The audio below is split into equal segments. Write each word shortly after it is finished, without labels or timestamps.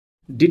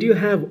Did you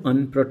have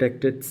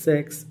unprotected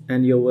sex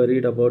and you're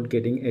worried about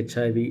getting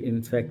HIV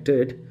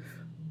infected?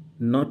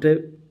 Not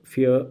a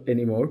fear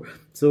anymore.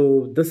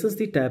 So this is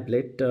the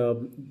tablet.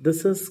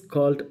 This is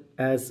called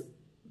as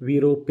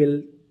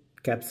Viropil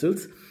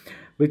capsules,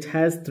 which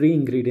has three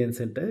ingredients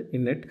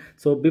in it.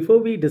 So before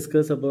we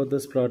discuss about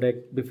this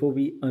product, before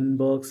we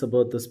unbox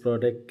about this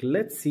product,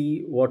 let's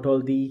see what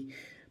all the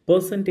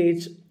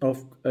percentage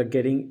of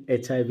getting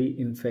HIV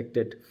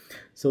infected.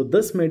 So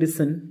this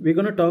medicine, we're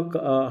going to talk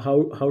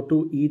how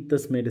to eat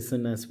this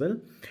medicine as well,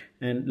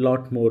 and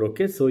lot more.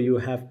 Okay, so you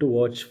have to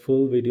watch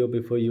full video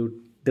before you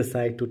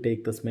decide to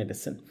take this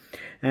medicine,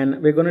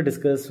 and we're going to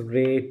discuss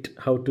rate,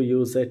 how to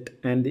use it,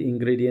 and the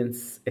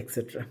ingredients,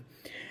 etc.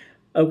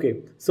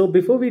 Okay, so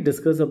before we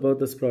discuss about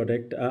this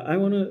product, I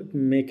want to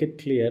make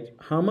it clear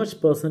how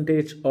much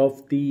percentage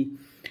of the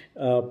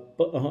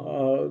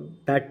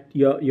that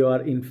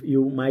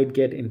you might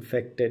get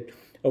infected.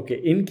 Okay,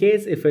 in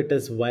case if it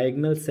is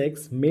vaginal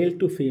sex, male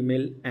to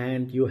female,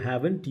 and you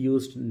haven't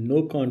used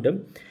no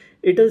condom,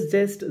 it is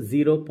just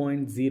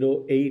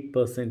 0.08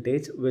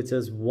 percentage, which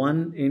is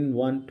 1 in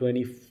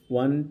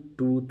 121,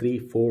 2, 3,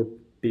 4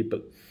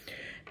 people.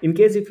 In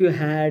case if you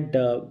had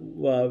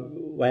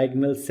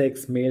vaginal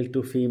sex, male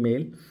to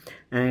female,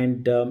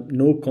 and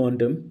no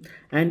condom,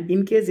 and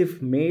in case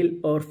if male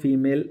or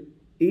female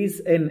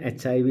is an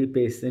HIV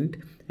patient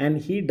and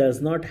he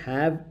does not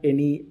have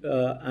any,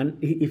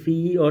 if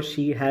he or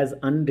she has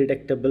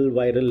undetectable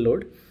viral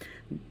load,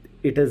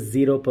 it is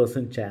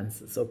 0%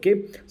 chances.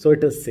 Okay, so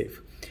it is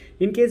safe.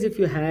 In case if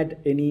you had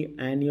any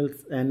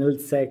anal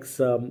sex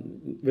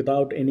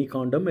without any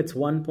condom, it's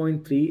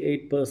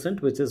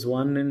 1.38%, which is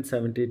 1 in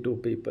 72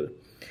 people.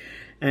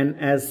 And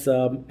as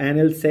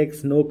anal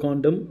sex no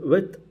condom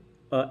with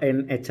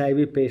an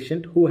HIV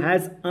patient who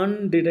has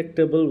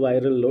undetectable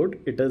viral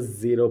load, it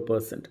is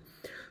 0%.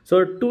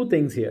 So two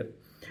things here.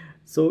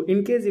 So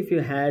in case if you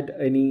had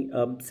any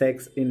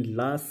sex in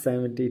last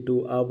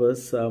 72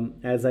 hours,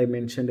 as I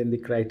mentioned in the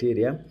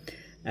criteria,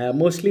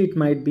 mostly it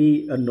might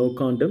be a no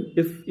condom.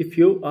 If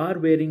you are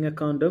wearing a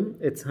condom,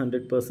 it's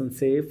 100%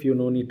 safe. You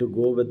no need to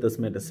go with this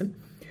medicine.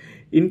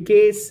 In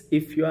case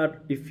if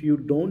you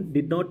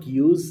did not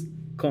use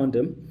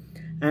condom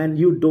and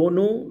you don't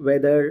know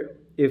whether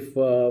if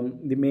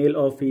the male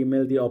or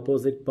female, the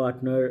opposite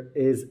partner,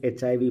 is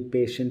HIV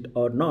patient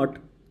or not,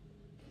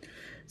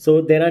 so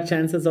there are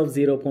chances of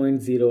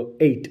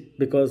 0.08,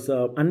 because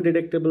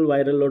undetectable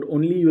viral load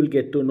only you will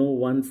get to know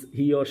once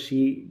he or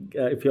she,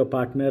 if your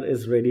partner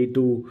is ready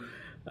to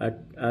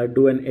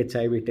do an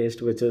HIV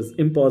test, which is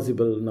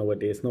impossible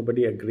nowadays.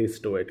 Nobody agrees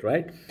to it,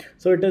 right?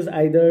 So it is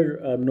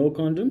either no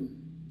condom.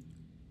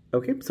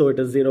 Okay, so it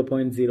is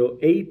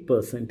 0.08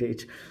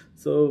 percentage.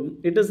 So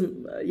it is,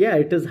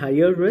 it is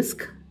higher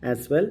risk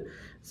as well.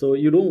 So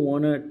you don't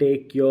want to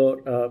take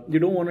your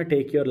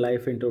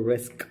life into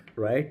risk,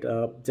 right?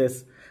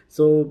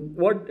 So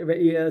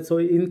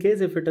in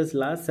case if it is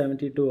last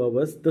 72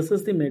 hours, this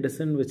is the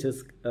medicine which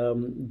is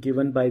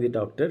given by the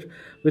doctor,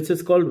 which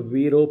is called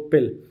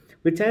Viropil,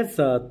 which has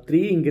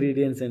three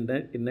ingredients in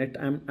it.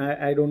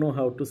 I don't know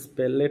how to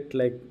spell it.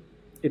 Like,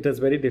 it is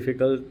very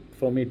difficult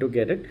for me to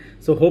get it.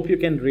 So hope you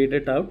can read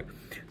it out.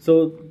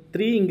 So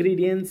three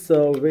ingredients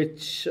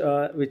which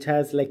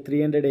has like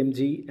 300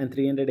 mg and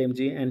 300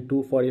 mg and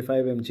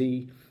 245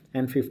 mg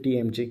and 50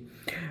 mg.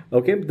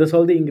 Okay, this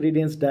all the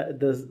ingredients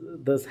that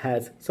this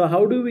has. So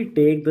how do we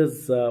take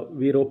this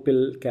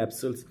Viropil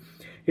capsules?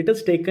 It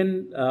is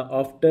taken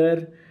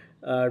after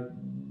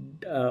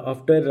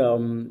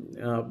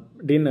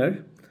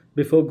dinner,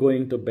 before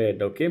going to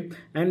bed. Okay,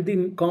 and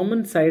the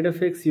common side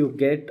effects you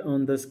get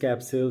on this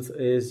capsules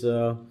is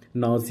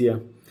nausea.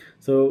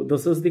 So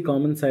this is the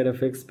common side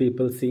effects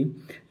people see.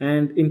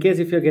 And in case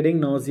if you're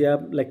getting nausea,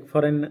 like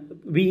for a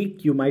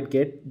week you might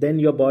get, then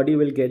your body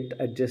will get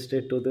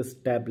adjusted to this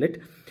tablet,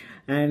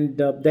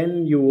 and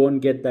then you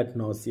won't get that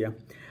nausea.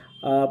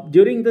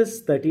 During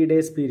this 30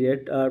 days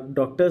period,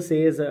 doctor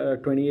says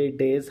 28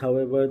 days.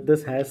 However,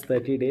 this has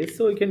 30 days.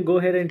 So you can go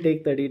ahead and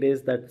take 30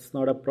 days. That's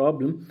not a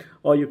problem.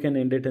 Or you can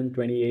end it in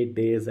 28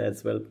 days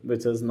as well,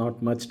 which is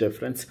not much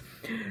difference.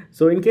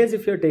 So in case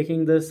if you're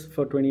taking this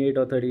for 28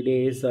 or 30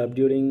 days,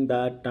 during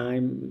that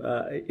time,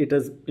 it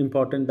is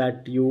important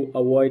that you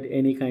avoid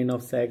any kind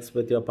of sex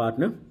with your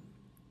partner.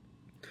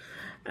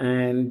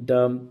 And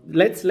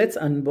let's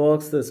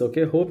unbox this.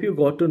 Okay, hope you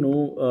got to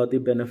know the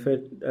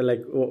benefit,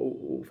 like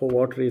for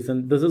what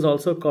reason. This is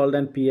also called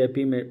an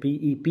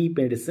PEP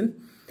medicine.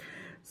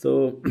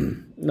 So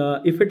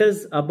if it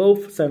is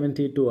above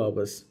 72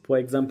 hours, for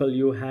example,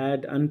 you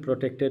had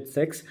unprotected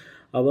sex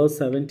above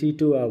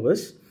 72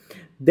 hours,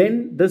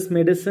 then this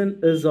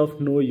medicine is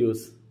of no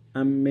use.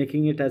 I'm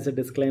making it as a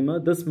disclaimer.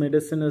 This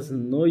medicine is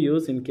no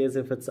use in case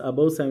if it's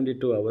above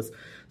 72 hours.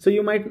 So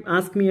you might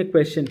ask me a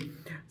question,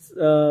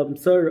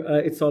 sir,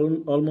 it's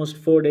almost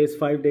 4 days,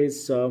 5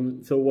 days.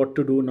 So what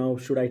to do now?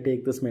 Should I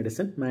take this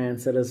medicine? My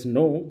answer is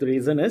no. The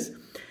reason is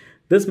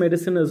this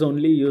medicine is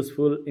only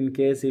useful in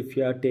case if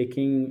you are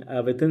taking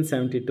within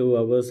 72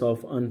 hours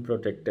of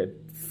unprotected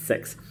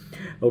sex.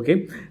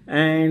 Okay,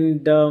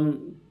 and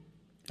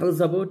I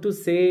was about to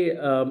say,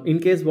 in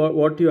case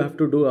what you have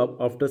to do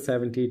after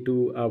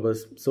 72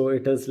 hours. So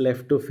it is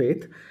left to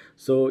faith.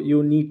 So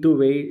you need to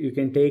wait. You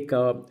can take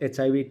a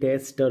HIV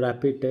test, a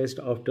rapid test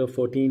after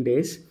 14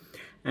 days.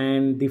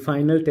 And the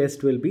final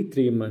test will be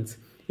 3 months.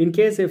 In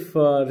case if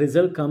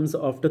result comes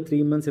after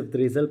 3 months, if the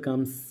result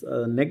comes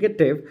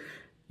negative,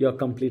 you're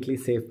completely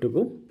safe to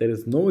go. There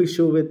is no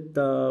issue with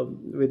the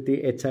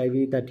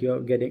HIV that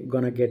you're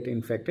gonna get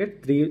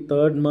infected.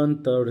 Third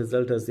month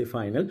result is the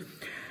final.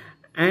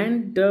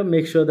 And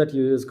make sure that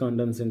you use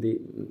condoms in the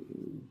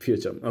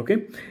future.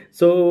 Okay,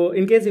 so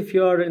in case if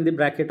you are in the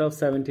bracket of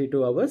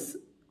 72 hours,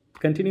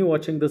 continue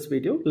watching this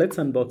video. Let's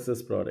unbox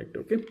this product.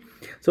 Okay,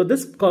 so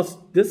this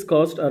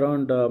cost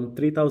around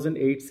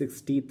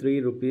 3,863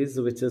 rupees,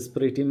 which is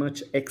pretty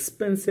much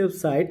expensive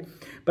side,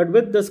 but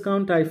with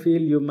discount I feel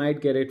you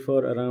might get it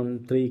for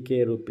around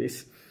 3k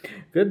rupees.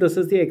 Good. This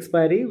is the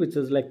expiry, which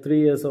is like 3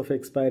 years of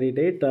expiry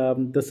date.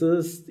 This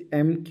is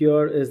M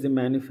Cure is the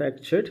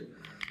manufactured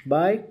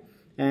by,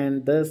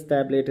 and this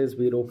tablet is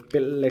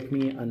Viropil. Let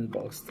me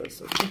unbox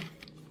this. Okay,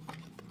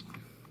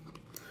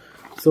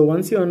 so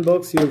once you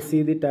unbox, you'll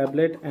see the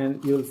tablet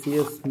and you'll see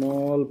a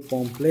small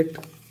pamphlet.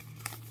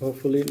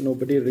 Hopefully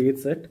nobody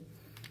reads it.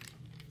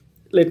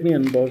 Let me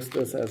unbox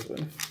this as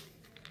well.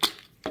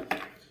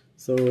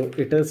 So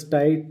it is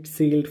tight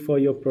sealed for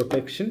your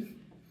protection.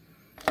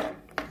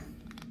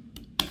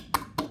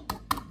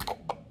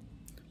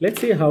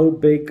 Let's see how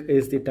big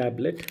is the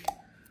tablet.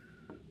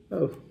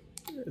 Oh,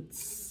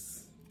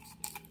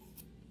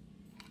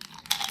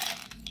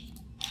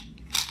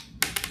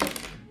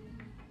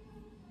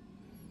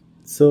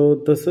 so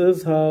this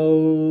is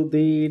how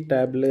the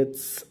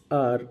tablets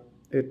are.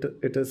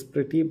 It is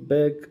pretty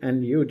big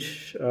and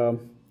huge.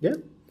 Yeah,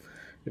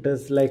 it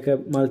is like a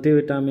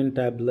multivitamin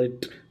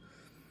tablet,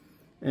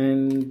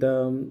 and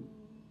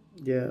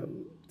yeah,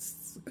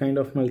 it's kind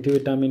of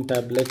multivitamin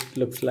tablet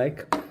looks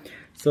like.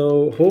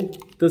 So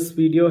hope this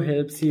video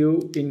helps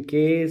you. In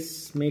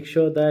case, make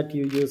sure that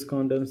you use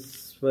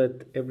condoms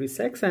with every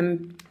sex,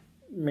 and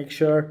make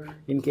sure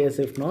in case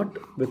if not,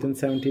 within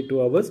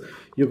 72 hours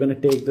you're going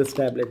to take this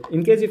tablet.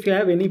 In case if you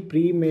have any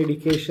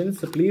pre-medications,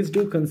 so please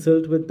do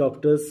consult with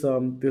doctors.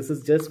 This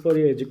is just for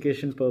your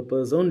education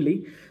purpose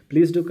only.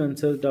 Please do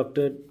consult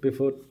doctor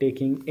before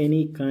taking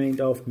any kind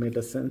of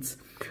medicines.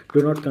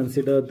 Do not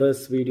consider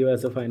this video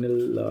as a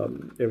final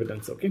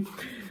evidence. Okay,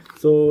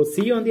 so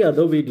see you on the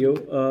other video.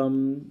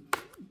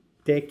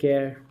 Take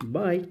care.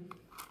 Bye.